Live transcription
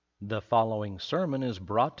The following sermon is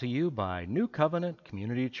brought to you by New Covenant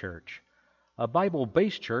Community Church, a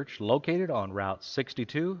Bible-based church located on Route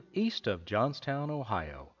 62 east of Johnstown,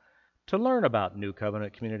 Ohio. To learn about New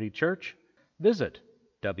Covenant Community Church, visit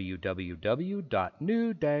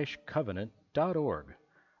www.new-covenant.org.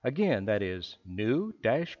 Again, that is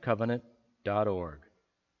new-covenant.org.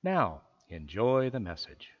 Now, enjoy the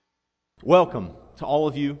message. Welcome to all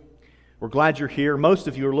of you. We're glad you're here. Most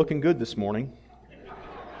of you are looking good this morning.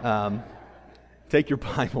 Take your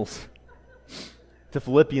Bibles to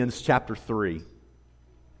Philippians chapter 3.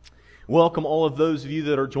 Welcome all of those of you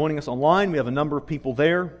that are joining us online. We have a number of people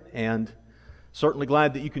there, and certainly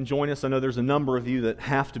glad that you can join us. I know there's a number of you that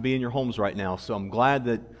have to be in your homes right now, so I'm glad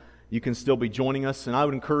that you can still be joining us. And I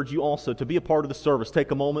would encourage you also to be a part of the service. Take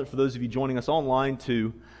a moment for those of you joining us online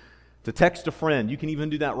to text a friend. You can even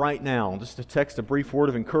do that right now, just to text a brief word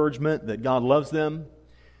of encouragement that God loves them.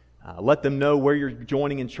 Let them know where you're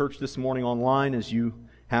joining in church this morning online as you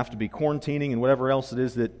have to be quarantining and whatever else it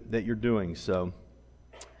is that you're doing. So,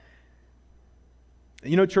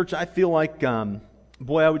 you know, church, I feel like, I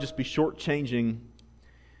would just be shortchanging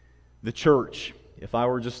the church if I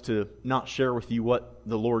were just to not share with you what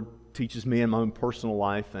the Lord teaches me in my own personal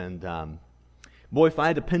life. And, if I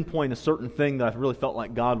had to pinpoint a certain thing that I really felt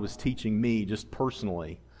like God was teaching me just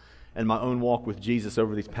personally in my own walk with Jesus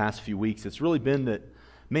over these past few weeks, it's really been that,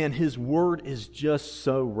 man, His Word is just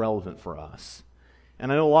so relevant for us.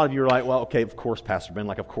 And I know a lot of you are like, well, okay, of course, Pastor Ben,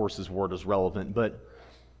 of course His Word is relevant. But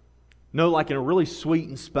no, in a really sweet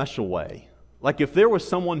and special way. If there was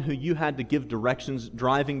someone who you had to give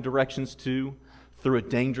driving directions to through a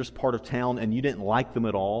dangerous part of town and you didn't like them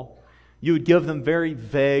at all, you would give them very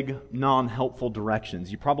vague, non-helpful directions.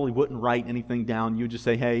 You probably wouldn't write anything down. You would just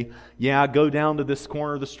say, hey, yeah, go down to this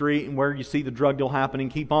corner of the street and where you see the drug deal happening,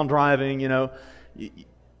 keep on driving,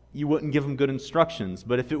 You wouldn't give them good instructions.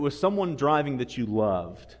 But if it was someone driving that you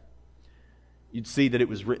loved, you'd see that it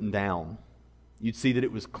was written down. You'd see that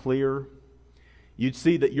it was clear. You'd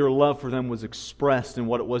see that your love for them was expressed in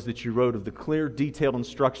what it was that you wrote, of the clear, detailed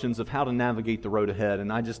instructions of how to navigate the road ahead.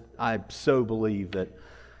 And I so believe that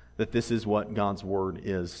this is what God's Word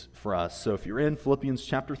is for us. So if you're in Philippians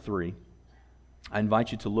chapter 3, I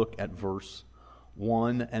invite you to look at verse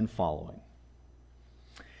 1 and following.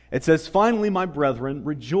 It says, "Finally, my brethren,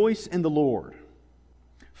 rejoice in the Lord.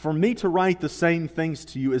 For me to write the same things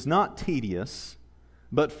to you is not tedious,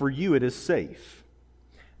 but for you it is safe.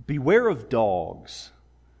 Beware of dogs,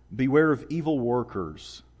 beware of evil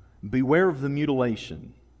workers, beware of the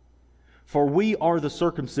mutilation. For we are the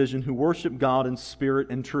circumcision who worship God in spirit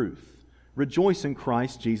and truth, rejoice in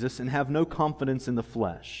Christ Jesus, and have no confidence in the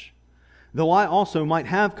flesh. Though I also might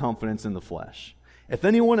have confidence in the flesh. If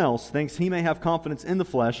anyone else thinks he may have confidence in the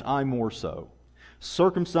flesh, I more so.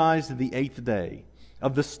 Circumcised the 8th day,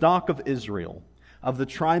 of the stock of Israel, of the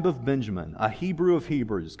tribe of Benjamin, a Hebrew of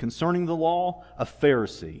Hebrews, concerning the law, a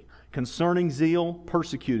Pharisee, concerning zeal,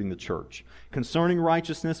 persecuting the church, concerning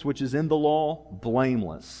righteousness which is in the law,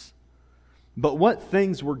 blameless. But what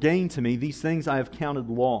things were gain to me, these things I have counted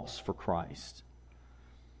loss for Christ.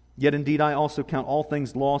 Yet indeed I also count all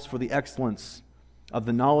things loss for the excellence of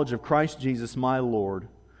the knowledge of Christ Jesus my Lord,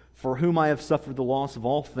 for whom I have suffered the loss of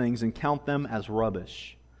all things, and count them as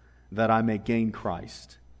rubbish, that I may gain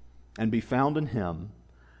Christ, and be found in Him,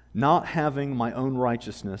 not having my own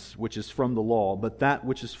righteousness, which is from the law, but that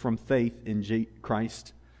which is from faith in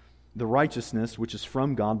Christ, the righteousness which is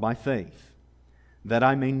from God by faith, that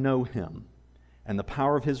I may know Him, and the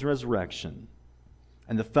power of His resurrection,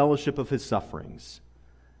 and the fellowship of His sufferings,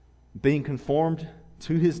 being conformed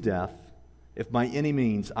to His death, if by any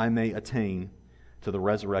means I may attain to the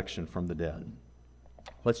resurrection from the dead."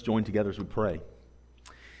 Let's join together as we pray.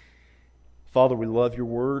 Father, we love your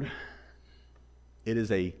word. It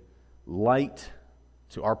is a light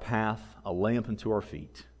to our path, a lamp unto our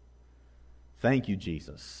feet. Thank you,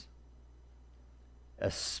 Jesus.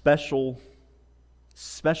 A special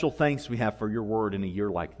thanks we have for your word in a year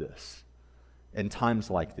like this, in times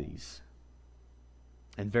like these,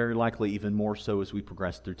 and very likely even more so as we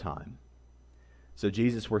progress through time. So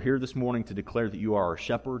Jesus, we're here this morning to declare that you are our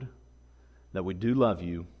shepherd, that we do love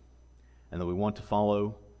you, and that we want to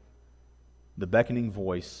follow the beckoning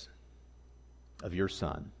voice of your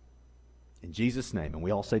Son. In Jesus' name. And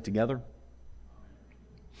we all say together.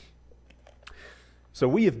 So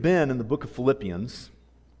we have been in the book of Philippians,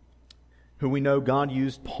 who we know God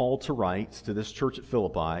used Paul to write to this church at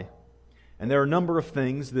Philippi. And there are a number of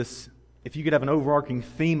things. If you could have an overarching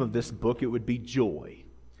theme of this book, it would be joy.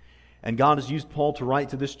 And God has used Paul to write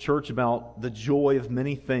to this church about the joy of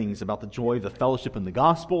many things, about the joy of the fellowship in the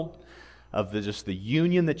gospel, of just the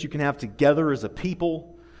union that you can have together as a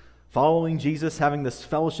people, Following Jesus, having this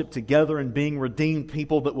fellowship together and being redeemed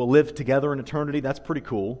people that will live together in eternity, that's pretty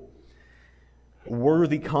cool.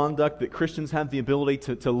 Worthy conduct, that Christians have the ability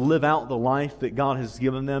to live out the life that God has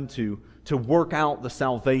given them, to work out the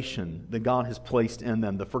salvation that God has placed in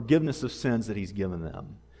them, the forgiveness of sins that He's given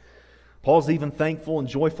them. Paul's even thankful and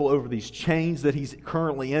joyful over these chains that he's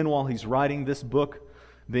currently in while he's writing this book,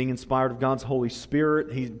 being inspired of God's Holy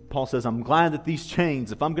Spirit. Paul says, I'm glad that these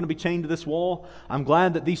chains, if I'm going to be chained to this wall, I'm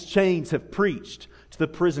glad that these chains have preached to the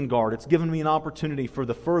prison guard. It's given me an opportunity for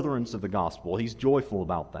the furtherance of the gospel. He's joyful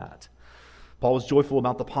about that. Paul was joyful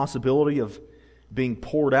about the possibility of being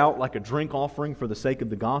poured out like a drink offering for the sake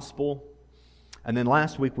of the gospel. And then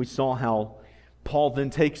last week we saw how Paul then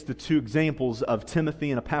takes the two examples of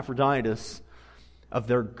Timothy and Epaphroditus of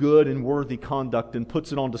their good and worthy conduct and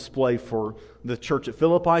puts it on display for the church at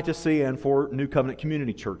Philippi to see and for New Covenant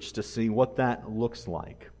Community Church to see what that looks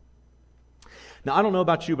like. Now, I don't know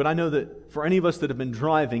about you, but I know that for any of us that have been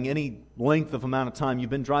driving any length of amount of time, you've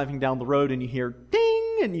been driving down the road and you hear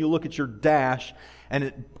ding, and you look at your dash and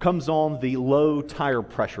it comes on the low tire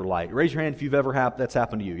pressure light. Raise your hand if you've ever that's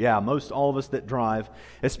happened to you. Yeah, all of us that drive,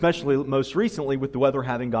 especially most recently with the weather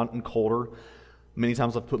having gotten colder, many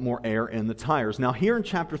times I've put more air in the tires. Now here in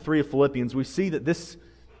chapter 3 of Philippians, we see that this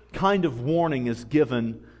kind of warning is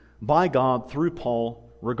given by God through Paul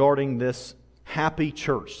regarding this happy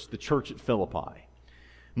church, the church at Philippi.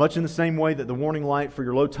 Much in the same way that the warning light for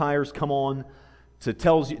your low tires come on,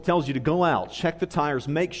 tells you to go out, check the tires,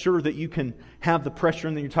 make sure that you can have the pressure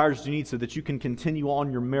in your tires you need so that you can continue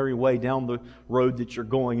on your merry way down the road that you're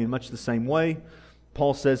going in much the same way.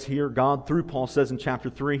 Paul says here, God through Paul says in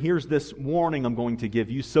chapter 3, here's this warning I'm going to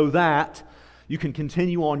give you so that you can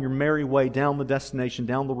continue on your merry way down the destination,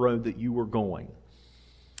 down the road that you were going.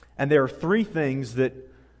 And there are three things that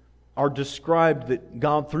are described, that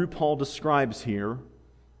God through Paul describes here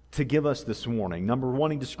to give us this warning. Number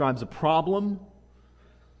one, he describes a problem.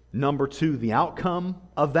 Number two, the outcome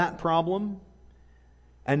of that problem.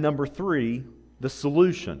 And number three, the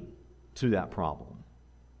solution to that problem.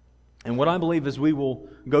 And what I believe as we will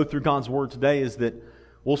go through God's Word today is that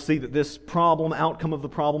we'll see that this problem, outcome of the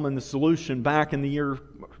problem, and the solution back in the year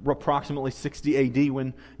approximately 60 AD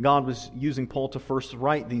when God was using Paul to first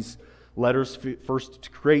write these letters, first to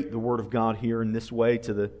create the Word of God here in this way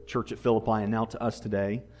to the church at Philippi and now to us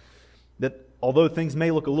today, that although things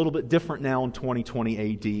may look a little bit different now in 2020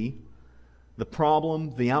 AD, the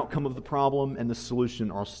problem, the outcome of the problem, and the solution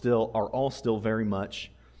are all still very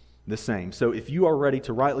much the same. So if you are ready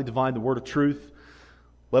to rightly divide the word of truth,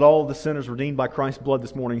 let all of the sinners redeemed by Christ's blood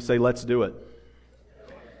this morning say, let's do it.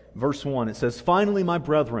 Verse 1, it says, finally, my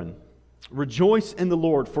brethren, rejoice in the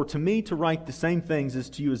Lord, for to me to write the same things as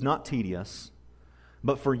to you is not tedious,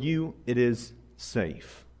 but for you it is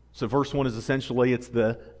safe. So verse 1 is essentially, it's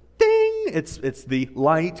the ding, it's the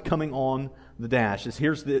light coming on the dash.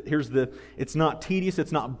 It's not tedious,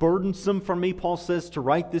 it's not burdensome for me, Paul says, to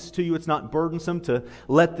write this to you. It's not burdensome to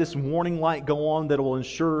let this warning light go on that will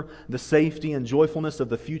ensure the safety and joyfulness of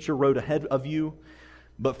the future road ahead of you.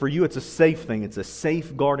 But for you, it's a safe thing. It's a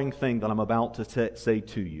safeguarding thing that I'm about to say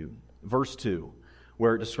to you. Verse 2,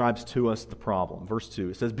 where it describes to us the problem. Verse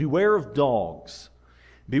 2, it says, beware of dogs,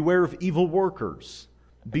 beware of evil workers,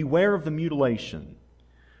 beware of the mutilation.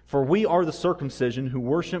 For we are the circumcision who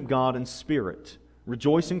worship God in spirit,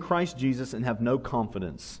 rejoice in Christ Jesus, and have no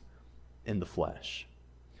confidence in the flesh.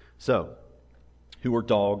 So, who are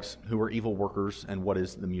dogs, who are evil workers, and what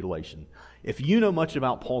is the mutilation? If you know much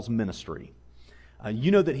about Paul's ministry,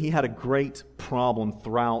 you know that he had a great problem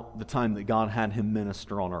throughout the time that God had him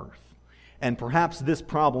minister on earth. And perhaps this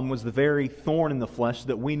problem was the very thorn in the flesh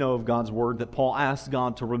that we know of God's Word that Paul asked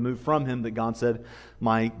God to remove from him, that God said,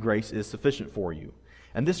 my grace is sufficient for you.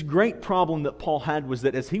 And this great problem that Paul had was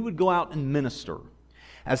that as he would go out and minister,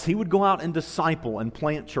 as he would go out and disciple and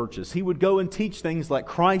plant churches, he would go and teach things like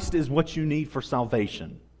Christ is what you need for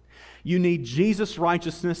salvation. You need Jesus'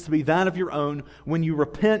 righteousness to be that of your own. When you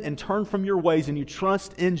repent and turn from your ways and you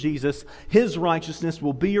trust in Jesus, His righteousness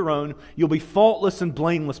will be your own. You'll be faultless and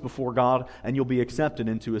blameless before God, and you'll be accepted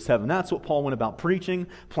into His heaven. That's what Paul went about preaching,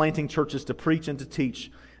 planting churches to preach and to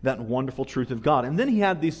teach that wonderful truth of God. And then he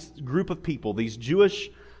had this group of people, these Jewish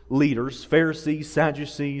leaders, Pharisees,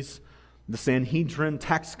 Sadducees, the Sanhedrin,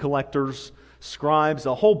 tax collectors, scribes,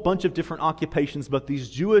 a whole bunch of different occupations, but these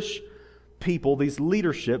Jewish people, these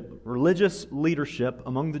religious leadership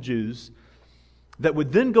among the Jews, that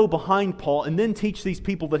would then go behind Paul and then teach these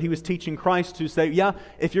people that he was teaching Christ to say, yeah,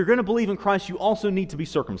 if you're going to believe in Christ, you also need to be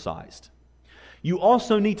circumcised. You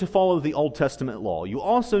also need to follow the Old Testament law. You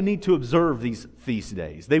also need to observe these feast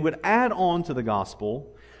days. They would add on to the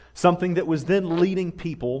gospel something that was then leading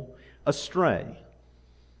people astray.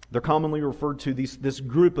 They're commonly referred to, this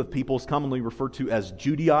group of people is commonly referred to as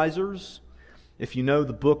Judaizers. If you know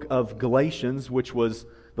the book of Galatians, which was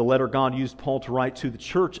the letter God used Paul to write to the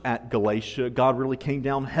church at Galatia, God really came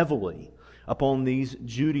down heavily upon these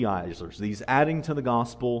Judaizers, these adding to the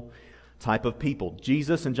gospel type of people.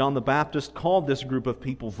 Jesus and John the Baptist called this group of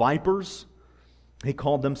people vipers. He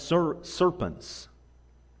called them serpents.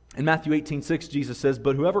 In Matthew 18:6, Jesus says,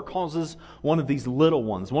 "But whoever causes one of these little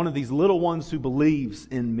ones who believes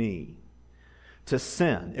in me, to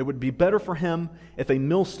sin, it would be better for him if a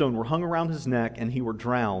millstone were hung around his neck and he were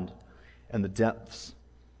drowned in the depths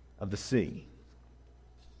of the sea."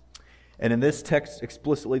 And in this text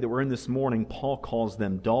explicitly that we're in this morning, Paul calls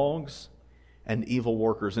them dogs and evil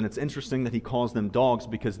workers. And it's interesting that he calls them dogs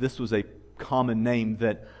because this was a common name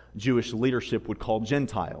that Jewish leadership would call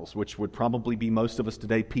Gentiles, which would probably be most of us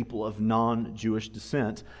today, people of non-Jewish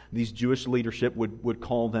descent. These Jewish leadership would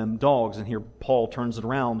call them dogs. And here Paul turns it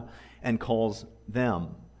around and calls them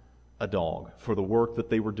a dog for the work that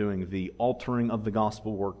they were doing, the altering of the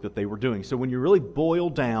gospel work that they were doing. So when you really boil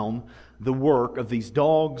down the work of these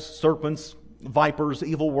dogs, serpents, vipers,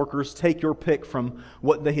 evil workers, take your pick from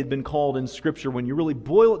what they had been called in Scripture, when you really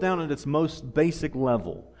boil it down at its most basic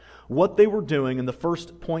level, what they were doing, in the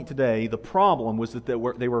first point today, the problem was that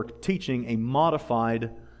they were teaching a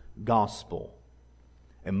modified gospel.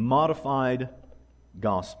 A modified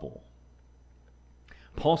gospel.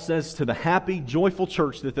 Paul says to the happy, joyful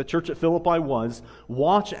church that the church at Philippi was,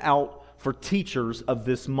 watch out for teachers of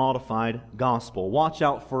this modified gospel. Watch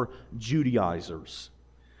out for Judaizers.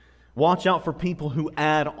 Watch out for people who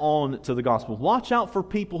add on to the gospel. Watch out for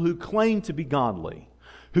people who claim to be godly,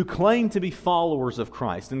 who claim to be followers of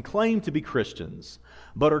Christ and claim to be Christians,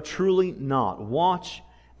 but are truly not. Watch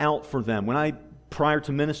out for them. Prior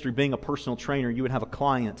to ministry, being a personal trainer, you would have a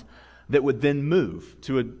client that would then move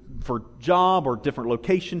for job or different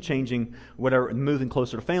location, changing whatever, moving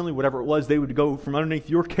closer to family, whatever it was. They would go from underneath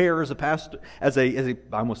your care as a pastor, I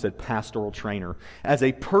almost said pastoral trainer, as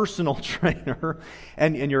a personal trainer,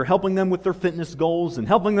 and you're helping them with their fitness goals and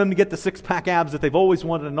helping them to get the six-pack abs that they've always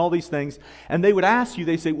wanted and all these things. And they would ask you,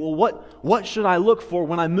 they say, well, what should I look for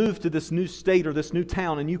when I move to this new state or this new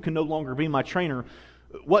town and you can no longer be my trainer?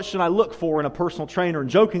 What should I look for in a personal trainer? And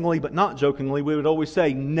jokingly, but not jokingly, we would always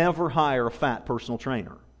say, never hire a fat personal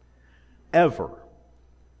trainer. Ever.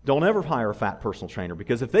 Don't ever hire a fat personal trainer,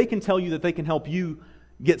 because if they can tell you that they can help you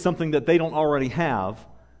get something that they don't already have,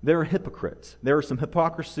 they're hypocrites. There is some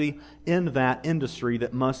hypocrisy in that industry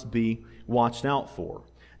that must be watched out for.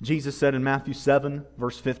 Jesus said in Matthew 7,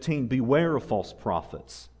 verse 15, "Beware of false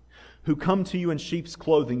prophets, who come to you in sheep's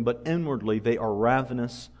clothing, but inwardly they are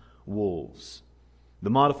ravenous wolves." The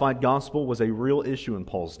modified gospel was a real issue in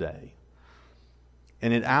Paul's day.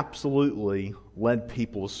 And it absolutely led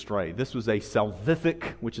people astray. This was a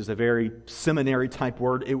salvific, which is a very seminary type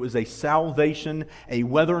word. It was a salvation, a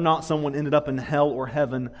whether or not someone ended up in hell or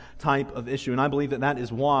heaven type of issue. And I believe that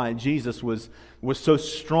is why Jesus was so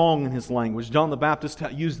strong in his language. John the Baptist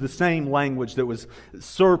used the same language that was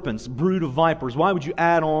serpents, brood of vipers. Why would you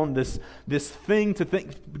add on this thing to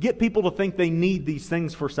get people to think they need these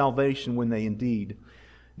things for salvation when they indeed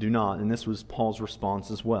do not? And this was Paul's response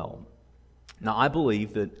as well. Now, I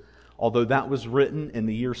believe that although that was written in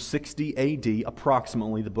the year 60 AD,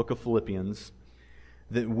 approximately, the book of Philippians,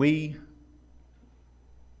 that we,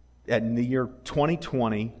 in the year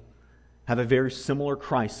 2020, have a very similar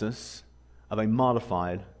crisis of a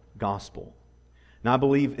modified gospel. Now, I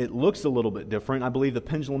believe it looks a little bit different. I believe the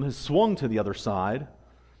pendulum has swung to the other side.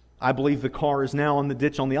 I believe the car is now in the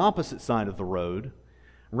ditch on the opposite side of the road.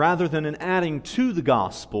 Rather than in adding to the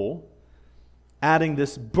gospel, adding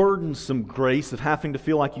this burdensome grace of having to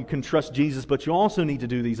feel like you can trust Jesus, but you also need to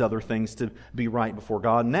do these other things to be right before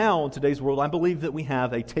God. Now, in today's world, I believe that we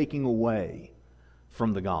have a taking away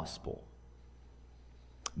from the gospel.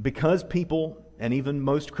 Because people, and even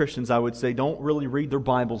most Christians, I would say, don't really read their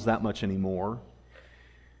Bibles that much anymore,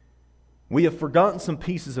 we have forgotten some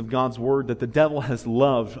pieces of God's Word that the devil has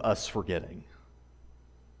loved us forgetting.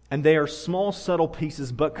 And they are small, subtle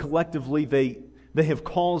pieces, but collectively they have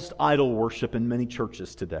caused idol worship in many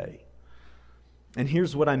churches today. And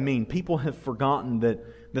here's what I mean. People have forgotten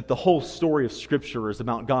that the whole story of Scripture is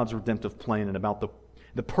about God's redemptive plan and about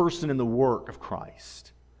the person and the work of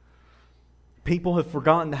Christ. People have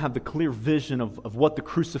forgotten to have the clear vision of what the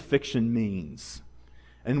crucifixion means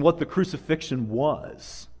and what the crucifixion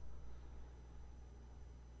was.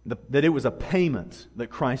 That it was a payment that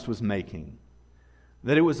Christ was making.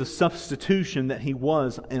 That it was a substitution that He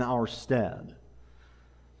was in our stead.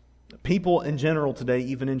 People in general today,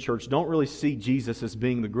 even in church, don't really see Jesus as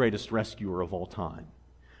being the greatest rescuer of all time.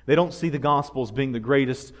 They don't see the gospel as being the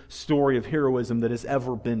greatest story of heroism that has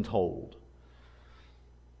ever been told.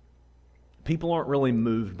 People aren't really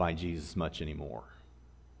moved by Jesus much anymore.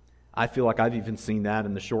 I feel like I've even seen that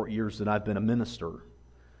in the short years that I've been a minister.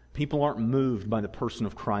 People aren't moved by the person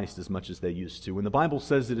of Christ as much as they used to. When the Bible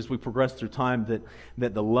says that as we progress through time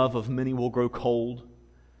that the love of many will grow cold,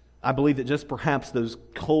 I believe that just perhaps those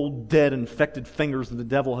cold, dead, infected fingers of the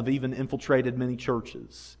devil have even infiltrated many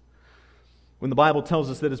churches. When the Bible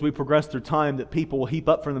tells us that as we progress through time that people will heap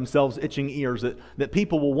up for themselves itching ears, that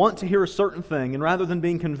people will want to hear a certain thing, and rather than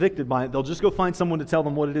being convicted by it, they'll just go find someone to tell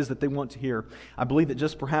them what it is that they want to hear. I believe that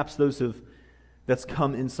just perhaps that's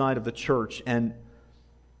come inside of the church. And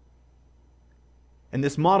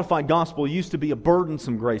this modified gospel used to be a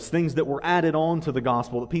burdensome grace, things that were added on to the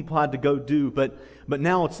gospel that people had to go do, but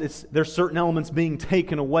now there's certain elements being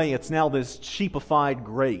taken away. It's now this cheapified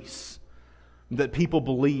grace that people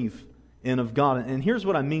believe in of God. And here's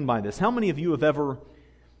what I mean by this. How many of you have ever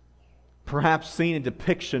perhaps seen a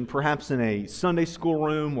depiction, perhaps in a Sunday school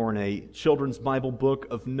room or in a children's Bible book,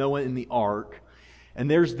 of Noah in the ark, and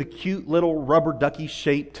there's the cute little rubber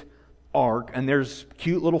ducky-shaped ark, and there's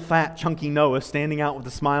cute little fat chunky Noah standing out with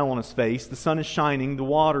a smile on his face. The sun is shining, the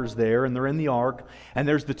water's there, and they're in the ark, and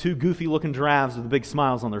there's the two goofy-looking giraffes with the big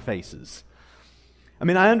smiles on their faces. I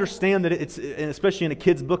mean, I understand that it's, and especially in a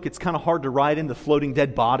kid's book, it's kind of hard to write in the floating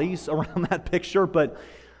dead bodies around that picture, but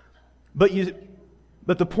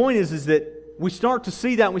the point is that we start to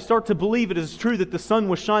see that, and we start to believe it is true that the sun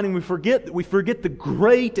was shining. We forget the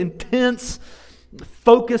great, intense,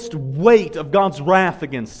 focused weight of God's wrath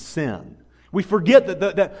against sin. We forget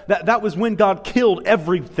that was when God killed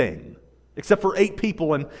everything, except for 8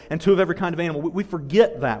 people and 2 of every kind of animal. We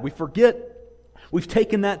forget that. We've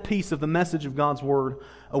taken that piece of the message of God's Word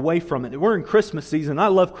away from it. We're in Christmas season. I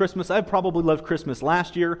love Christmas. I probably loved Christmas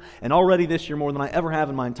last year and already this year more than I ever have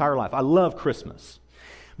in my entire life. I love Christmas.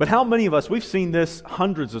 But how many of us, we've seen this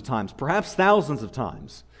hundreds of times, perhaps thousands of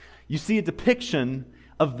times. You see a depiction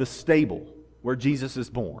of the stable where Jesus is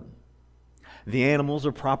born. The animals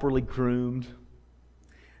are properly groomed.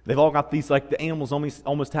 They've all got these, like, the animals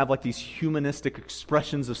almost have like these humanistic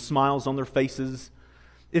expressions of smiles on their faces.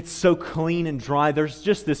 It's so clean and dry. There's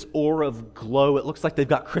just this aura of glow. It looks like they've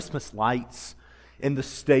got Christmas lights in the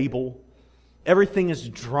stable. Everything is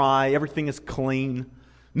dry. Everything is clean.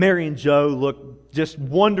 Mary and Joe look just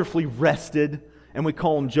wonderfully rested. And we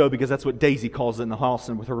call them Joe because that's what Daisy calls it in the house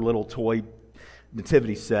and with her little toy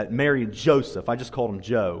nativity set. Mary and Joseph. I just called them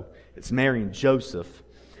Joe. It's Mary and Joseph.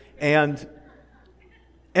 And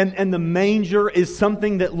the manger is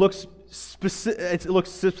something that looks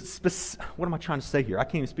what am I trying to say here? I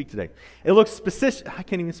can't even speak today. It looks specific. I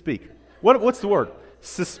can't even speak. What's the word?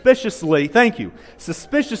 Suspiciously, thank you.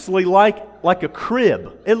 Suspiciously like a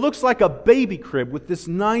crib. It looks like a baby crib with this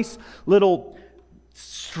nice little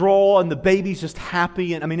straw, and the baby's just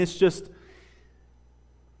happy. And I mean, it's just,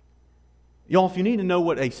 y'all, if you need to know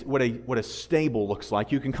what a stable looks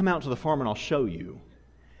like, you can come out to the farm and I'll show you.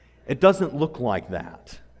 It doesn't look like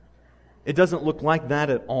that. It doesn't look like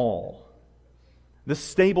that at all. The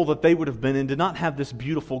stable that they would have been in did not have this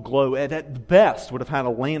beautiful glow. It at best would have had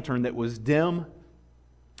a lantern that was dim.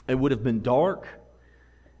 It would have been dark.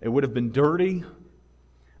 It would have been dirty.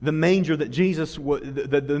 The manger that Jesus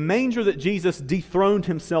dethroned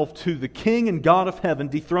himself to, the King and God of heaven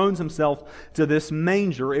thrones himself to this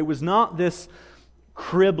manger. It was not this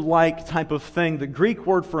crib-like type of thing. The Greek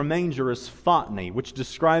word for a manger is photny, which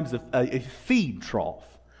describes a feed trough.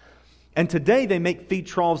 And today they make feed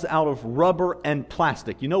troughs out of rubber and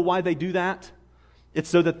plastic. You know why they do that? It's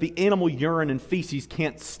so that the animal urine and feces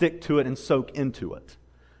can't stick to it and soak into it.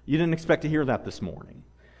 You didn't expect to hear that this morning.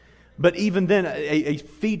 But even then, a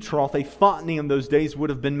feed trough, a photny in those days, would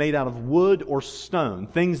have been made out of wood or stone,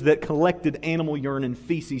 things that collected animal urine and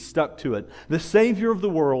feces stuck to it. The Savior of the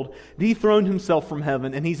world dethroned himself from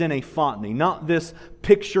heaven, and he's in a photny, not this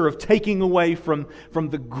picture of taking away from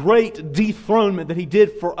the great dethronement that he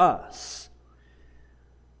did for us.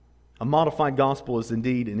 A modified gospel is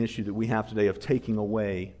indeed an issue that we have today of taking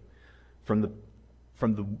away from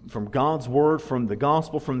God's Word, from the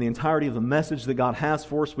gospel, from the entirety of the message that God has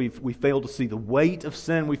for us. We fail to see the weight of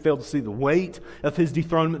sin. We fail to see the weight of His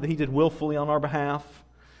dethronement that He did willfully on our behalf.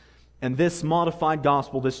 And this modified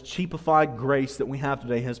gospel, this cheapified grace that we have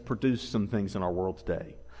today has produced some things in our world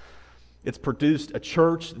today. It's produced a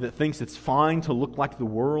church that thinks it's fine to look like the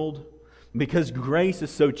world. Because grace is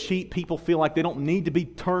so cheap, people feel like they don't need to be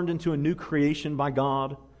turned into a new creation by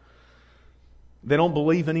God. They don't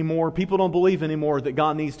believe anymore. People don't believe anymore that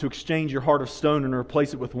God needs to exchange your heart of stone and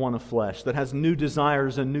replace it with one of flesh that has new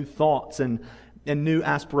desires and new thoughts and and new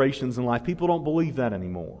aspirations in life. People don't believe that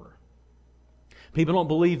anymore. People don't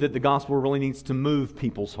believe that the gospel really needs to move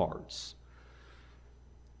people's hearts.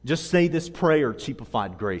 Just say this prayer,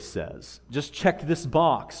 cheapified grace says. Just check this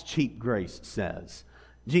box, cheap grace says.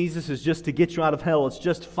 Jesus is just to get you out of hell. It's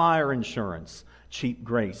just fire insurance, cheap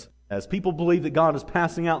grace says. People believe that God is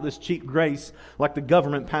passing out this cheap grace like the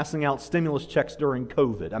government passing out stimulus checks during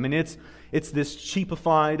COVID. I mean, it's this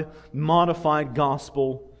cheapified, modified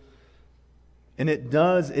gospel. And it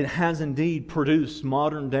has indeed produced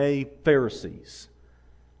modern day Pharisees.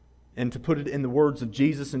 And to put it in the words of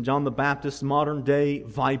Jesus and John the Baptist, modern day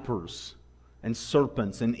vipers and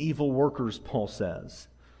serpents and evil workers, Paul says.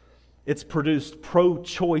 It's produced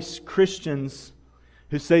pro-choice Christians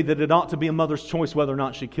who say that it ought to be a mother's choice whether or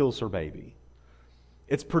not she kills her baby.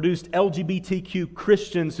 It's produced LGBTQ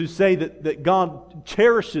Christians who say that God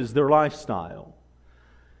cherishes their lifestyle.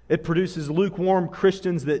 It produces lukewarm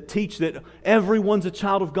Christians that teach that everyone's a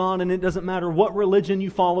child of God and it doesn't matter what religion you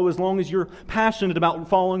follow, as long as you're passionate about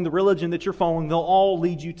following the religion that you're following, they'll all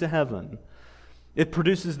lead you to heaven. It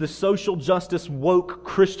produces the social justice woke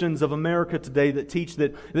Christians of America today that teach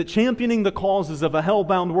that championing the causes of a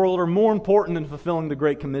hell-bound world are more important than fulfilling the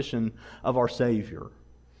Great Commission of our Savior.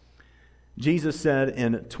 Jesus said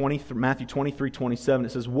in Matthew 23:27,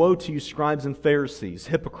 it says, "Woe to you, scribes and Pharisees,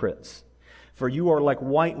 hypocrites! For you are like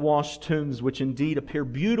whitewashed tombs, which indeed appear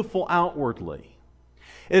beautiful outwardly."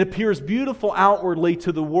 It appears beautiful outwardly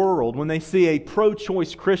to the world when they see a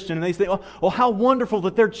pro-choice Christian and they say, oh, how wonderful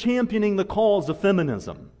that they're championing the cause of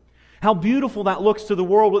feminism. How beautiful that looks to the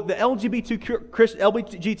world. The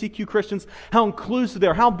LGBTQ Christians, how inclusive they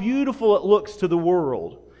are. How beautiful it looks to the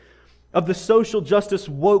world. Of the social justice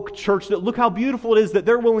woke church, that look how beautiful it is that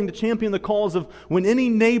they're willing to champion the cause of when any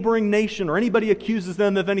neighboring nation or anybody accuses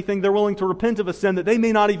them of anything, they're willing to repent of a sin that they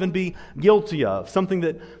may not even be guilty of, something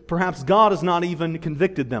that perhaps God has not even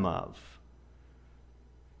convicted them of.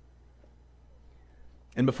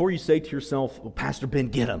 And before you say to yourself, well, Pastor Ben,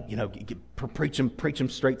 get him, preach him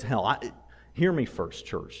straight to hell. Hear me first,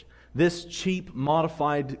 church. This cheap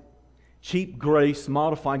grace,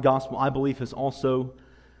 modified gospel, I believe, has also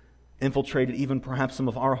infiltrated even perhaps some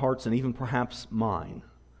of our hearts and even perhaps mine.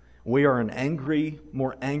 We are an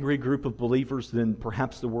more angry group of believers than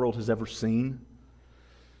perhaps the world has ever seen.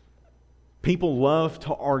 People love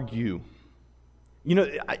to argue.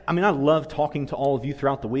 I love talking to all of you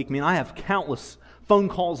throughout the week. I have countless phone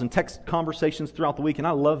calls and text conversations throughout the week, and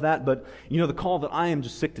I love that. But, the call that I am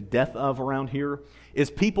just sick to death of around here is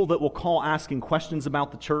people that will call asking questions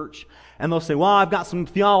about the church, and they'll say, well, I've got some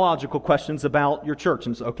theological questions about your church.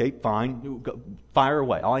 And so, okay, fine, fire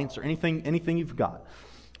away. I'll answer anything you've got.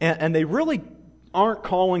 And they really aren't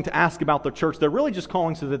calling to ask about their church. They're really just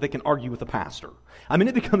calling so that they can argue with the pastor.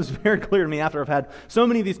 It becomes very clear to me after I've had so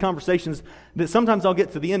many of these conversations that sometimes I'll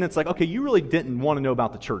get to the end and it's like, okay, you really didn't want to know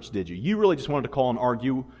about the church, did you? You really just wanted to call and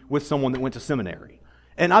argue with someone that went to seminary.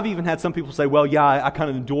 And I've even had some people say, well, yeah, I kind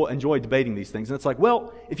of enjoy debating these things. And it's like,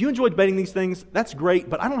 well, if you enjoy debating these things, that's great,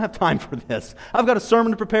 but I don't have time for this. I've got a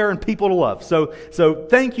sermon to prepare and people to love. So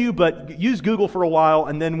thank you, but use Google for a while,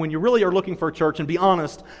 and then when you really are looking for a church, and be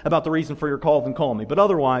honest about the reason for your call, then call me. But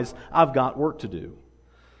otherwise, I've got work to do.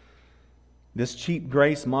 This cheap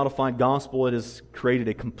grace, modified gospel, it has created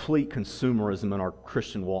a complete consumerism in our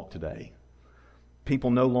Christian walk today.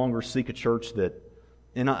 People no longer seek a church that,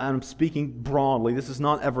 and I'm speaking broadly, this is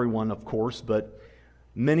not everyone, of course, but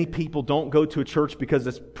many people don't go to a church because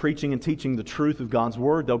it's preaching and teaching the truth of God's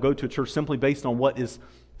Word. They'll go to a church simply based on what is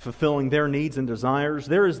fulfilling their needs and desires.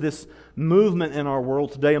 There is this movement in our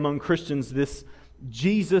world today among Christians, this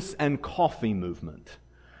Jesus and coffee movement.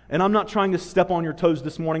 And I'm not trying to step on your toes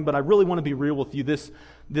this morning, but I really want to be real with you.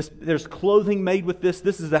 There's clothing made with this.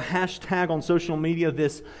 This is a hashtag on social media,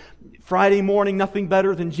 this Friday morning, nothing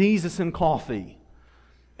better than Jesus and coffee.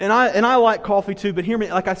 And I like coffee too, but hear me,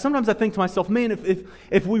 sometimes I think to myself, man,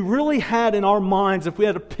 if we really had in our minds, if we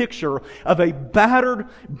had a picture of a battered,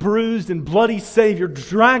 bruised, and bloody Savior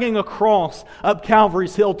dragging a cross up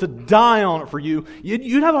Calvary's Hill to die on it for you,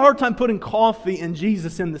 you'd have a hard time putting coffee and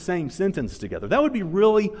Jesus in the same sentence together. That would be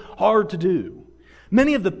really hard to do.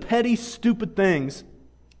 Many of the petty, stupid things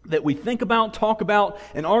that we think about, talk about,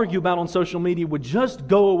 and argue about on social media would just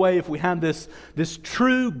go away if we had this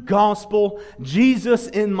true gospel, Jesus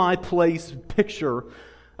in my place picture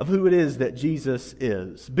of who it is that Jesus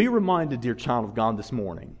is. Be reminded, dear child of God, this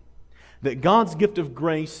morning, that God's gift of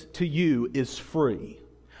grace to you is free.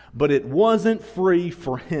 But it wasn't free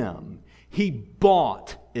for Him. He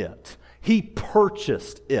bought it. He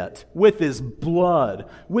purchased it with His blood,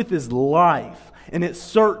 with His life. And it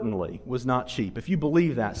certainly was not cheap. If you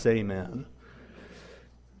believe that, say amen.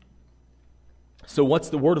 So what's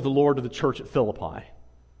the word of the Lord to the church at Philippi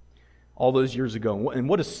all those years ago? And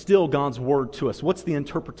what is still God's word to us? What's the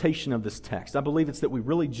interpretation of this text? I believe it's that we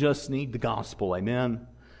really just need the gospel. Amen?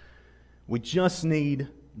 We just need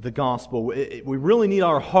the gospel. We really need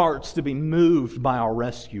our hearts to be moved by our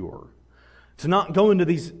rescuer. To not go into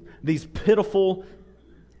these pitiful,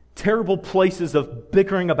 terrible places of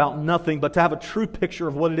bickering about nothing, but to have a true picture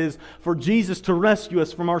of what it is for Jesus to rescue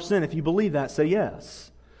us from our sin. If you believe that, say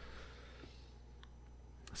yes.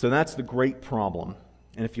 So that's the great problem.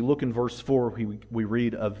 And if you look in verse 4, we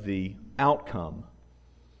read of the outcome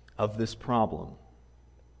of this problem.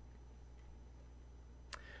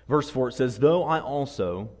 Verse 4, it says, "Though I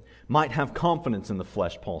also might have confidence in the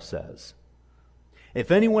flesh," Paul says.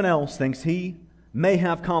 "If anyone else thinks he may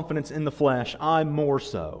have confidence in the flesh, I more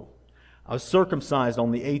so. I was circumcised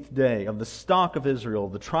on the 8th day, of the stock of Israel,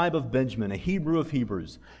 the tribe of Benjamin, a Hebrew of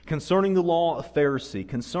Hebrews, concerning the law, a Pharisee,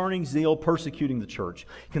 concerning zeal, persecuting the church,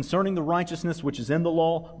 concerning the righteousness which is in the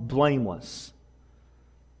law, blameless.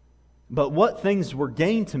 But what things were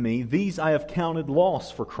gained to me, these I have counted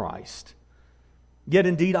loss for Christ. Yet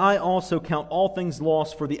indeed I also count all things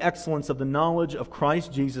lost for the excellence of the knowledge of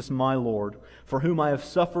Christ Jesus my Lord, for whom I have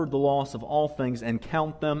suffered the loss of all things, and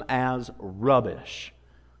count them as rubbish."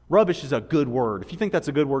 Rubbish is a good word. If you think that's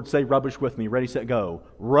a good word, say rubbish with me. Ready, set, go.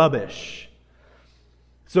 Rubbish.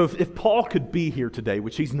 So if Paul could be here today,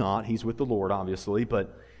 which he's not, he's with the Lord obviously,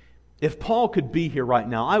 but if Paul could be here right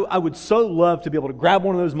now, I would so love to be able to grab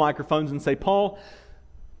one of those microphones and say, "Paul,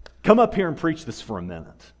 come up here and preach this for a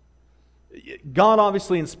minute. God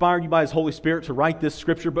obviously inspired you by His Holy Spirit to write this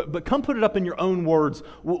scripture, but come put it up in your own words.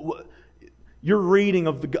 Your reading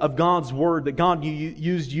of God's Word, that God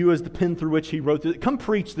used you as the pen through which He wrote this. Come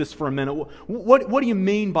preach this for a minute. What do you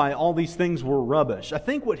mean by all these things were rubbish?" I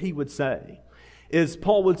think what he would say is,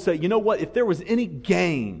 Paul would say, you know what, if there was any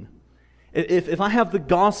gain, if I have the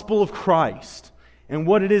gospel of Christ and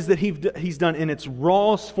what it is that He's done in its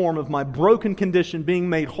rawest form of my broken condition being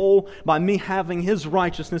made whole by me having His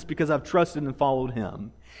righteousness because I've trusted and followed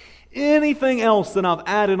Him. Anything else that I've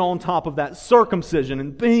added on top of that, circumcision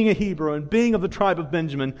and being a Hebrew and being of the tribe of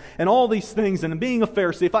Benjamin and all these things and being a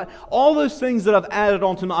Pharisee, all those things that I've added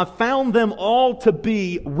onto them, I've found them all to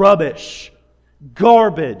be rubbish,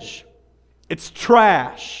 garbage. It's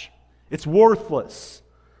trash. It's worthless.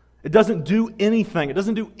 It doesn't do anything. It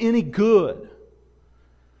doesn't do any good.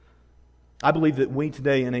 I believe that we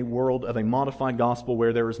today, in a world of a modified gospel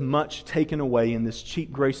where there is much taken away in this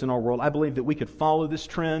cheap grace in our world, I believe that we could follow this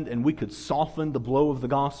trend and we could soften the blow of the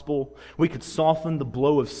gospel. We could soften the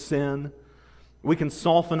blow of sin. We can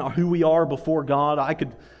soften who we are before God.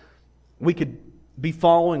 We could be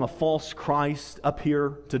following a false Christ up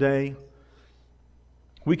here today.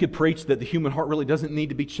 We could preach that the human heart really doesn't need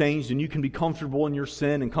to be changed and you can be comfortable in your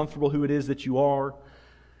sin and comfortable who it is that you are.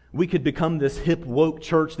 We could become this hip, woke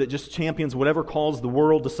church that just champions whatever cause the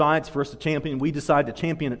world decides for us to champion. We decide to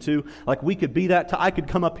champion it too. Like we could be that. I could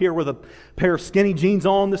come up here with a pair of skinny jeans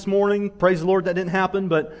on this morning. Praise the Lord that didn't happen.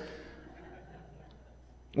 But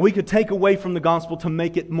we could take away from the gospel to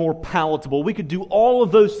make it more palatable. We could do all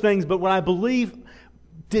of those things. But what I believe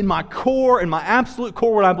in my core, in my absolute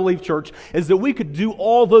core, what I believe, church, is that we could do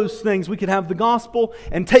all those things. We could have the gospel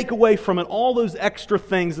and take away from it all those extra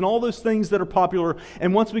things and all those things that are popular.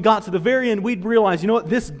 And once we got to the very end, we'd realize, you know what,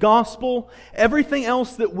 this gospel, everything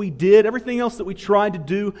else that we did, everything else that we tried to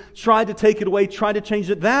do, tried to take it away, tried to change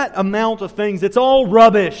it, that amount of things, it's all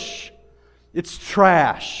rubbish. It's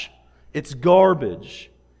trash. It's garbage.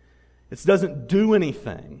 It doesn't do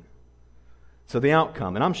anything. So the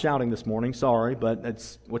outcome, and I'm shouting this morning, sorry, but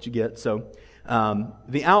that's what you get. So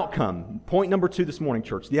the outcome, point number 2 this morning,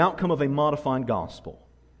 church, the outcome of a modified gospel,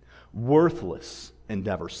 worthless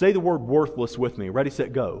endeavors. Say the word worthless with me. Ready,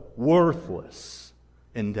 set, go. Worthless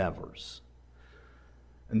endeavors.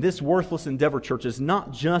 And this worthless endeavor, church, is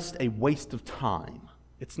not just a waste of time.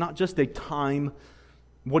 It's not just a time,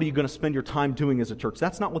 what are you going to spend your time doing as a church?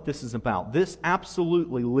 That's not what this is about. This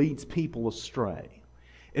absolutely leads people astray.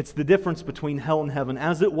 It's the difference between hell and heaven.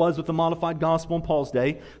 As it was with the modified gospel in Paul's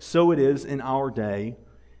day, so it is in our day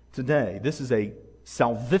today. This is a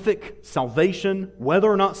salvific salvation, whether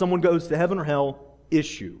or not someone goes to heaven or hell,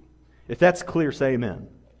 issue. If that's clear, say amen.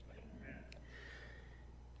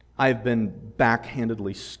 I've been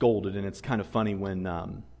backhandedly scolded, and it's kind of funny when,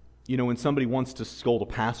 when somebody wants to scold a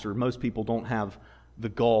pastor, most people don't have the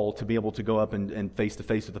gall to be able to go up and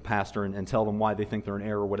face-to-face with the pastor and tell them why they think they're in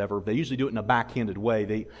error or whatever. They usually do it in a backhanded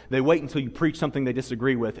way. They wait until you preach something they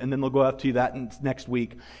disagree with, and then they'll go up to you that next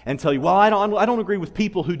week and tell you, well, I don't agree with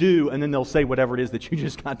people who do, and then they'll say whatever it is that you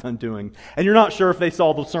just got done doing. And you're not sure if they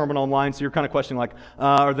saw the sermon online, so you're kind of questioning, like,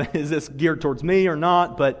 is this geared towards me or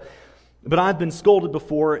not? But I've been scolded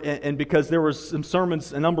before, and because there was some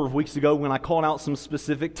sermons a number of weeks ago when I called out some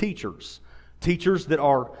specific teachers that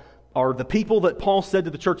are the people that Paul said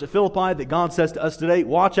to the church at Philippi that God says to us today,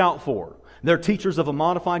 watch out for. They're teachers of a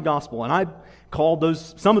modified gospel. And I called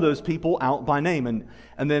some of those people out by name.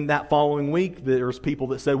 And then that following week, there's people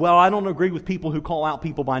that said, well, I don't agree with people who call out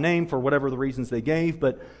people by name for whatever the reasons they gave.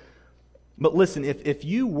 But listen, if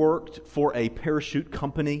you worked for a parachute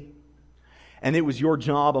company and it was your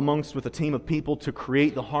job with a team of people to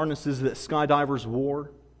create the harnesses that skydivers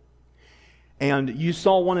wore, and you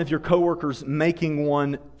saw one of your coworkers making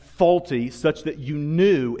one faulty such that you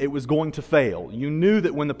knew it was going to fail. You knew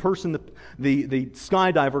that when the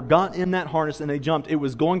skydiver got in that harness and they jumped, it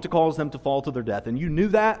was going to cause them to fall to their death. And you knew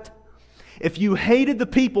that. If you hated the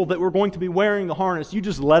people that were going to be wearing the harness, you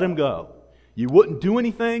just let them go. You wouldn't do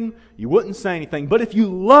anything. You wouldn't say anything. But if you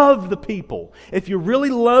loved the people, if you really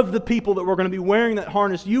loved the people that were going to be wearing that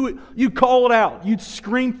harness, you'd call it out. You'd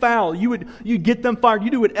scream foul. You'd get them fired.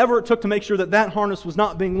 You'd do whatever it took to make sure that harness was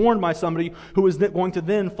not being worn by somebody who was going to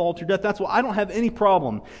then fall to death. That's why I don't have any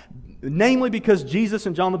problem. Namely because Jesus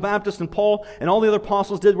and John the Baptist and Paul and all the other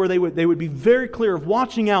apostles did, where they would be very clear of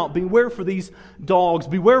watching out, beware for these dogs,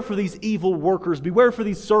 beware for these evil workers, beware for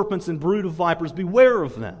these serpents and brood of vipers, beware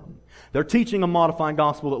of them. They're teaching a modified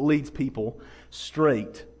gospel that leads people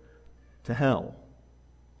straight to hell.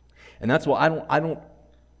 And that's why I don't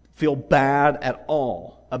feel bad at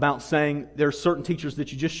all about saying there are certain teachers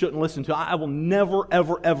that you just shouldn't listen to. I will never,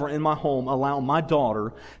 ever, ever in my home allow my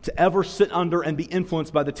daughter to ever sit under and be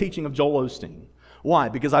influenced by the teaching of Joel Osteen. Why?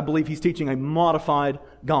 Because I believe he's teaching a modified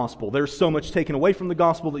gospel. There's so much taken away from the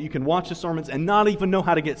gospel that you can watch his sermons and not even know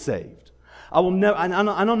how to get saved. I will never, and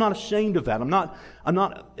I'm not ashamed of that. I'm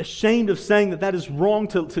not ashamed of saying that is wrong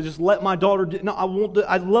to just let my daughter do. No, I won't.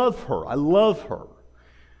 I love her. I love her.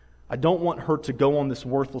 I don't want her to go on this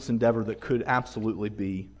worthless endeavor that could absolutely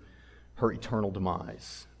be her eternal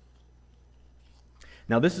demise.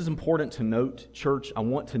 Now, this is important to note, church. I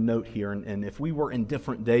want to note here, and if we were in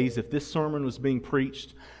different days, if this sermon was being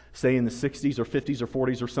preached, say in the 60s or 50s or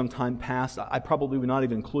 40s or some time past, I probably would not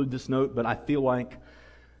even include this note, but I feel like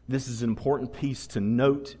this is an important piece to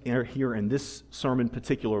note here in this sermon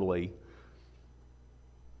particularly,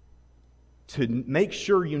 to make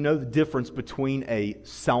sure you know the difference between a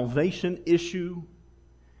salvation issue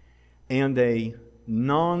and a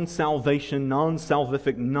non-salvation,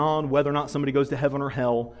 non-salvific, whether or not somebody goes to heaven or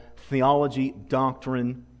hell, theology,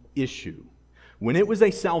 doctrine issue. When it was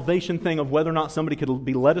a salvation thing of whether or not somebody could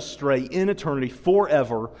be led astray in eternity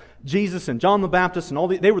forever, Jesus and John the Baptist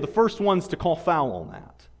and they were the first ones to call foul on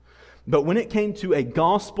that. But when it came to a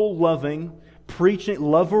gospel-loving, preaching,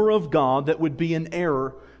 lover of God that would be in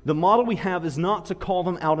error, the model we have is not to call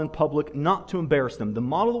them out in public, not to embarrass them. The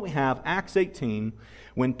model that we have, Acts 18,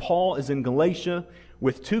 when Paul is in Galatia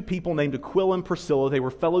with two people named Aquila and Priscilla. They were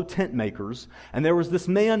fellow tent makers. And there was this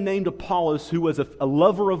man named Apollos who was a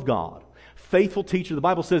lover of God, faithful teacher. The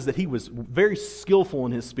Bible says that he was very skillful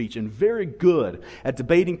in his speech and very good at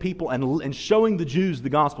debating people and showing the Jews the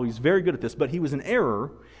gospel. He's very good at this, but he was in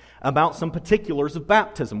error about some particulars of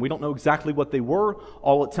baptism. We don't know exactly what they were.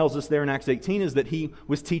 All it tells us there in Acts 18 is that he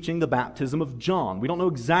was teaching the baptism of John. We don't know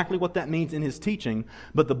exactly what that means in his teaching,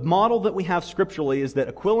 but the model that we have scripturally is that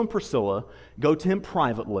Aquila and Priscilla go to him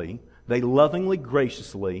privately. They lovingly,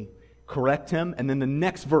 graciously correct him, and then the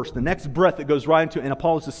next verse, the next breath it goes right into, and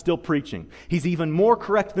Apollos is still preaching. He's even more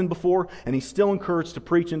correct than before, and he's still encouraged to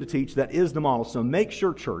preach and to teach. That is the model. So make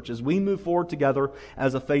sure, church, as we move forward together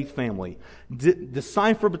as a faith family,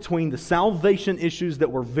 decipher between the salvation issues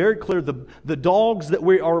that were very clear, the dogs that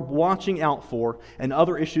we are watching out for, and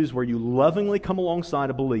other issues where you lovingly come alongside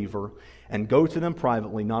a believer and go to them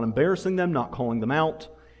privately, not embarrassing them, not calling them out,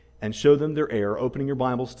 and show them their error, opening your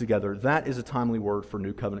Bibles together. That is a timely word for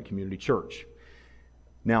New Covenant Community Church.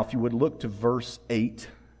 Now, if you would look to verse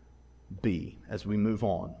 8b as we move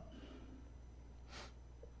on.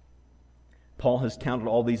 Paul has counted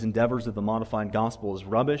all these endeavors of the modified gospel as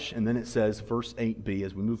rubbish, and then it says, verse 8b,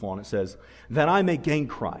 as we move on, it says, that I may gain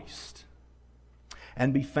Christ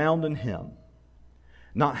and be found in Him,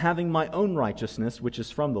 not having my own righteousness, which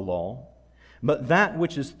is from the law, but that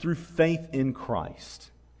which is through faith in Christ,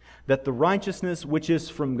 that the righteousness which is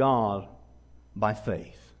from God by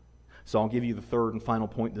faith. So I'll give you the third and final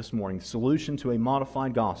point this morning. Solution to a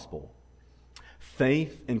modified gospel.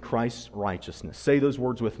 Faith in Christ's righteousness. Say those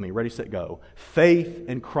words with me. Ready, set, go. Faith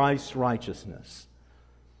in Christ's righteousness.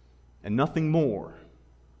 And nothing more.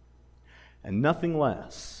 And nothing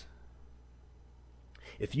less.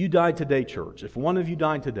 If you died today, church, if one of you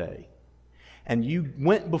died today, and you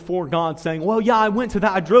went before God saying, well, yeah, I went to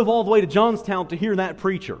that. I drove all the way to Johnstown to hear that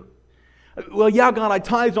preacher. Well, yeah, God, I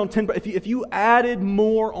tithed on 10. If you added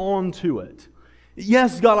more onto it,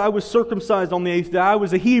 yes, God, I was circumcised on the 8th day. I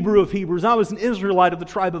was a Hebrew of Hebrews. I was an Israelite of the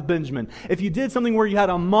tribe of Benjamin. If you did something where you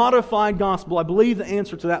had a modified gospel, I believe the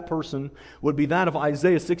answer to that person would be that of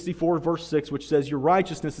Isaiah 64, verse 6, which says, your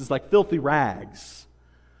righteousness is like filthy rags.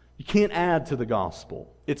 You can't add to the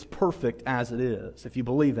gospel. It's perfect as it is. If you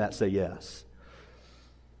believe that, say yes.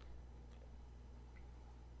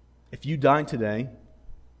 If you died today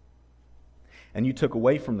and you took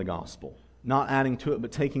away from the gospel, not adding to it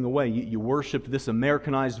but taking away, you worshiped this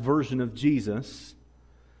Americanized version of Jesus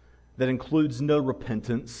that includes no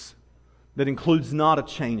repentance, that includes not a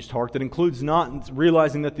changed heart, that includes not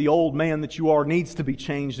realizing that the old man that you are needs to be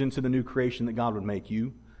changed into the new creation that God would make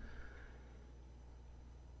you.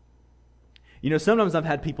 You know, sometimes I've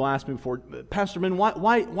had people ask me before, Pastor Ben,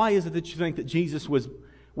 why is it that you think that Jesus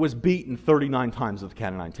was beaten 39 times with the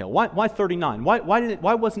cat o' nine tail? Why 39? Why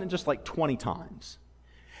wasn't it just like 20 times?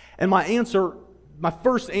 And my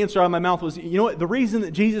first answer out of my mouth was, you know what, the reason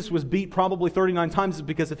that Jesus was beat probably 39 times is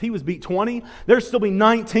because if he was beat 20, there'd still be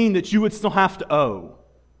 19 that you would still have to owe.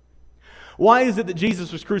 Why is it that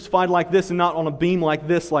Jesus was crucified like this and not on a beam like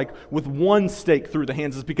this, like with one stake through the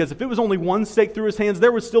hands? It's because if it was only one stake through his hands,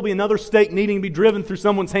 there would still be another stake needing to be driven through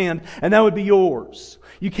someone's hand, and that would be yours.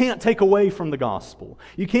 You can't take away from the gospel.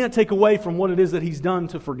 You can't take away from what it is that he's done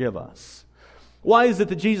to forgive us. Why is it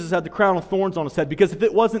that Jesus had the crown of thorns on his head? Because if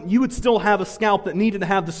it wasn't, you would still have a scalp that needed to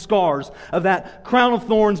have the scars of that crown of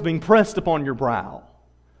thorns being pressed upon your brow.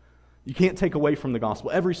 You can't take away from the gospel.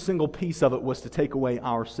 Every single piece of it was to take away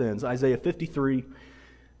our sins. Isaiah 53,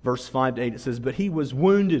 verse 5 to 8, it says, but he was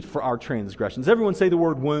wounded for our transgressions. Everyone say the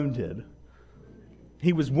word wounded.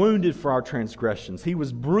 He was wounded for our transgressions. He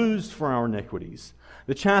was bruised for our iniquities.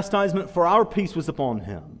 The chastisement for our peace was upon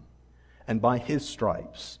him. And by his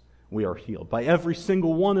stripes we are healed. By every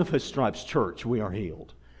single one of his stripes, church, we are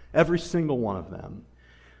healed. Every single one of them.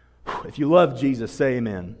 If you love Jesus, say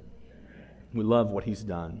amen. We love what he's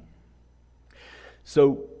done.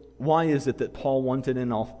 So why is it that Paul wanted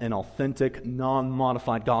an authentic,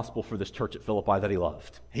 non-modified gospel for this church at Philippi that he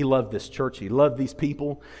loved? He loved this church. He loved these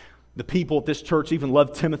people. The people at this church even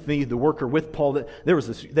loved Timothy, the worker with Paul.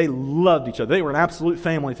 They loved each other. They were an absolute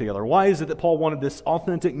family together. Why is it that Paul wanted this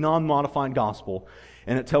authentic, non-modified gospel?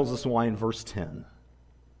 And it tells us why in verse 10.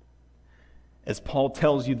 As Paul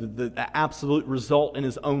tells you the absolute result in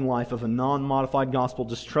his own life of a non-modified gospel,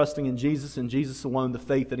 just trusting in Jesus and Jesus alone, the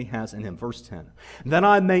faith that he has in him. Verse 10. That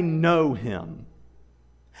I may know him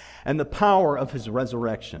and the power of his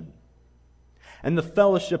resurrection and the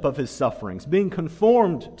fellowship of his sufferings, being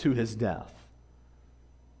conformed to his death,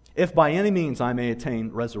 if by any means I may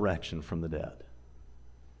attain resurrection from the dead.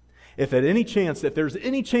 If there's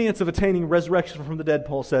any chance of attaining resurrection from the dead,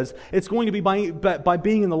 Paul says, it's going to be by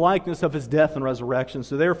being in the likeness of his death and resurrection.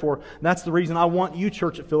 So therefore, that's the reason I want you,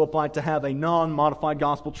 church at Philippi, to have a non-modified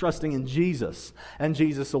gospel, trusting in Jesus and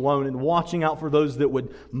Jesus alone, and watching out for those that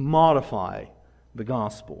would modify the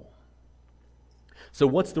gospel. So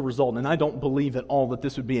what's the result? And I don't believe at all that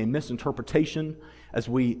this would be a misinterpretation as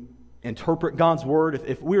we interpret God's word.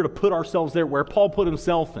 If we were to put ourselves there where Paul put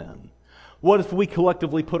himself in, what if we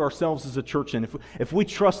collectively put ourselves as a church in? If we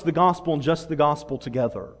trust the gospel and just the gospel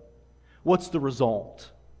together, what's the result?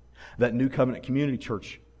 That New Covenant Community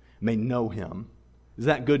Church may know him. Is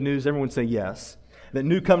that good news? Everyone say yes. That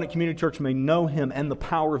New Covenant Community Church may know him and the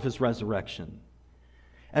power of his resurrection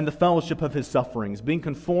and the fellowship of his sufferings, being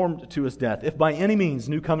conformed to his death, if by any means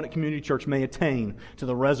New Covenant Community Church may attain to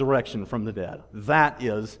the resurrection from the dead. That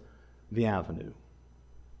is the avenue.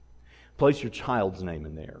 Place your child's name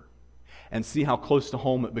in there. And see how close to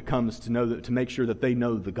home it becomes to make sure that they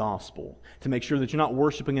know the gospel. To make sure that you're not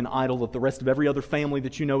worshiping an idol that the rest of every other family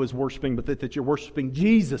that you know is worshiping, but that you're worshiping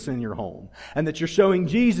Jesus in your home. And that you're showing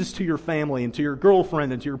Jesus to your family and to your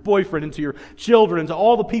girlfriend and to your boyfriend and to your children and to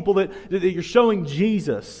all the people that you're showing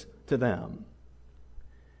Jesus to them.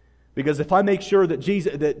 Because if I make sure that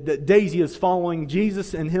that Daisy is following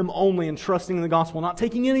Jesus and him only and trusting in the gospel, not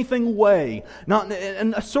taking anything away,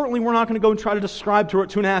 and certainly we're not going to go and try to describe to her at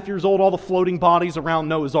 2.5 years old all the floating bodies around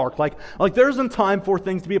Noah's Ark. Like there isn't time for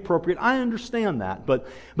things to be appropriate. I understand that. But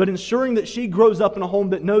ensuring that she grows up in a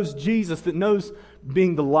home that knows Jesus, that knows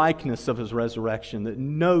being the likeness of his resurrection, that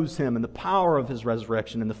knows him and the power of his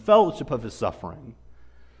resurrection and the fellowship of his suffering.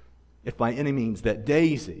 if by any means that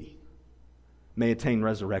Daisy may attain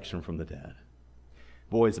resurrection from the dead.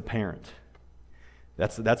 Boy, as a parent,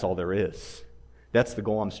 that's all there is. That's the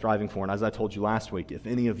goal I'm striving for. And as I told you last week, if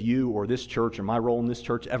any of you or this church or my role in this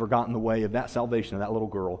church ever got in the way of that salvation of that little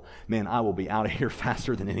girl, man, I will be out of here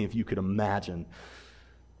faster than any of you could imagine.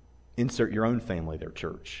 Insert your own family there,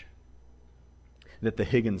 church. That the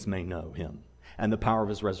Higgins may know him and the power of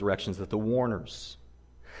his resurrections, that the Warners,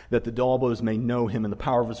 that the Dalbos may know him and the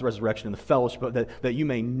power of his resurrection and the fellowship, that you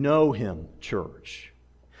may know him, church.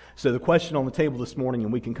 So the question on the table this morning,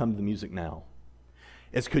 and we can come to the music now,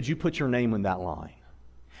 is could you put your name in that line?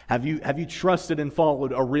 Have you trusted and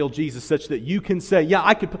followed a real Jesus such that you can say, yeah,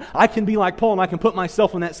 I can be like Paul and I can put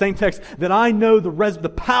myself in that same text, that I know the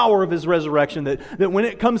power of his resurrection, that when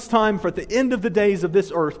it comes time for at the end of the days of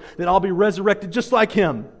this earth, that I'll be resurrected just like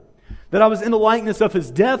him, that I was in the likeness of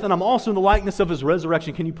his death and I'm also in the likeness of his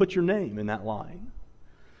resurrection. Can you put your name in that line?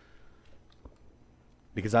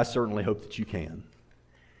 Because I certainly hope that you can.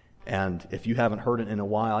 And if you haven't heard it in a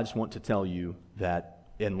while, I just want to tell you that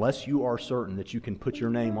unless you are certain that you can put your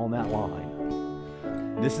name on that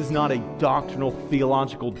line, this is not a doctrinal,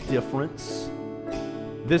 theological difference.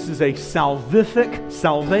 This is a salvific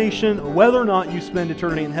salvation, whether or not you spend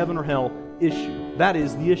eternity in heaven or hell, issue. That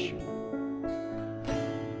is the issue.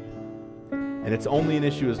 And it's only an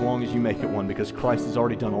issue as long as you make it one, because Christ has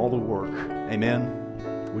already done all the work.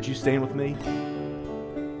 Amen? Would you stand with me?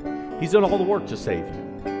 He's done all the work to save you.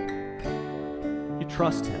 You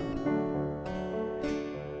trust him.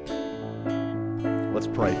 Let's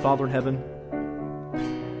pray. Father in heaven,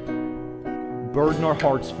 burden our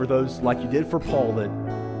hearts for those like you did for Paul,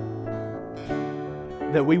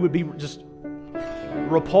 that we would be just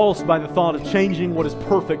repulsed by the thought of changing what is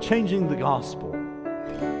perfect, changing the gospel.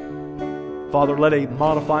 Father, let a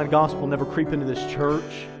modified gospel never creep into this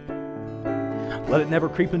church. Let it never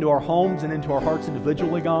creep into our homes and into our hearts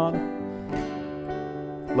individually, God.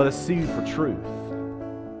 Let us see you for truth.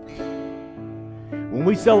 When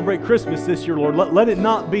we celebrate Christmas this year, Lord, let it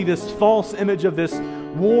not be this false image of this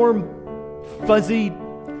warm, fuzzy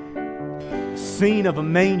scene of a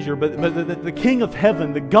manger, but the King of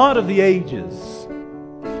heaven, the God of the ages,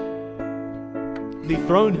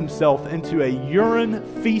 dethroned himself into a urine,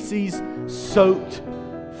 feces-soaked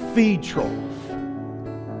feed trough.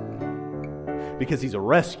 Because he's a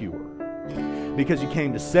rescuer. Because you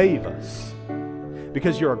came to save us.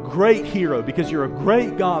 Because you're a great hero, because you're a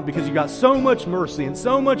great God, because you got so much mercy and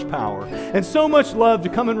so much power and so much love to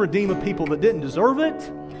come and redeem a people that didn't deserve it.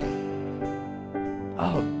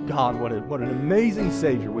 Oh God, what an amazing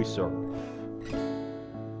Savior we serve.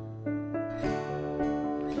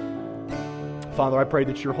 Father, I pray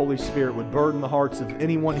that your Holy Spirit would burden the hearts of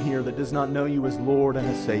anyone here that does not know you as Lord and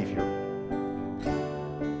as Savior.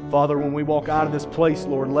 Father, when we walk out of this place,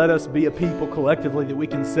 Lord, let us be a people collectively that we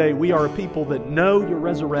can say we are a people that know your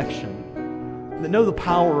resurrection, that know the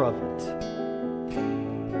power of it,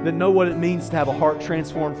 that know what it means to have a heart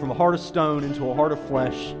transformed from a heart of stone into a heart of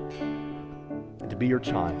flesh, and to be your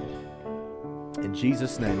child. In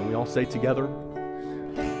Jesus' name, and we all say together,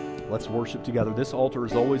 let's worship together. This altar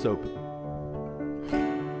is always open.